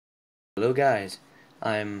Hello guys,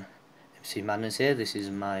 I'm MC Madness here. This is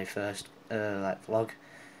my first vlog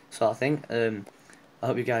sort of thing. I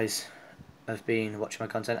hope you guys have been watching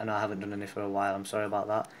my content. I know I haven't done any for a while. I'm sorry about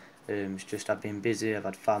that. It's just I've been busy. I've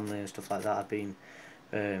had family and stuff like that. I've been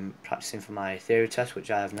practicing for my theory test,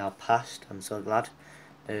 which I have now passed. I'm so glad.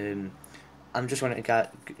 I'm just wanting to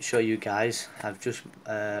show you guys. I've just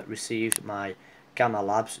received my Gamma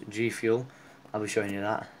Labs Gfuel. I'll be showing you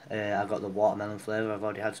that. I've got the watermelon flavour. I've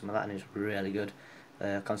already had some of that and it's really good.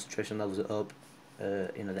 Concentration levels are up.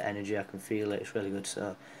 The energy, I can feel it. It's really good.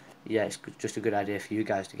 So yeah, it's just a good idea for you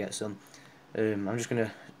guys to get some. I'm just going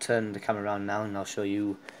to turn the camera around now and I'll show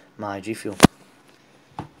you my Gfuel.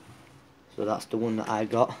 So that's the one that I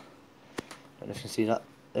got. Don't know if you can see that.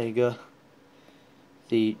 There you go.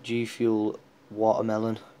 The Gfuel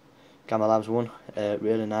watermelon Gamma Labs one.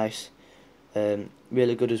 Really nice.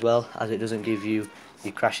 Really good as well, as it doesn't give you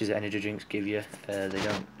the crashes that energy drinks give you.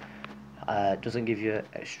 Doesn't give you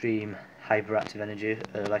extreme hyperactive energy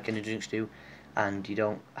like energy drinks do, and you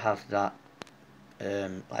don't have that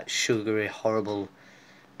like sugary, horrible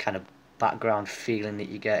kind of background feeling that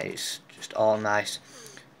you get. It's just all nice,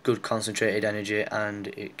 good concentrated energy, and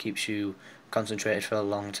it keeps you concentrated for a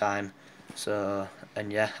long time. So,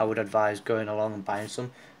 and yeah, I would advise going along and buying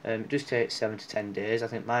some. It just takes 7 to 10 days. I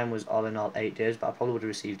think mine was all in all 8 days, but I probably would have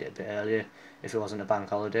received it a bit earlier if it wasn't a bank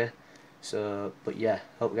holiday. So, but yeah,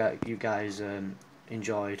 hope you guys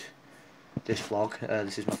enjoyed this vlog.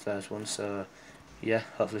 This is my first one, so yeah,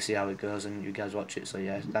 hopefully see how it goes and you guys watch it. So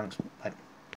yeah, thanks. Bye.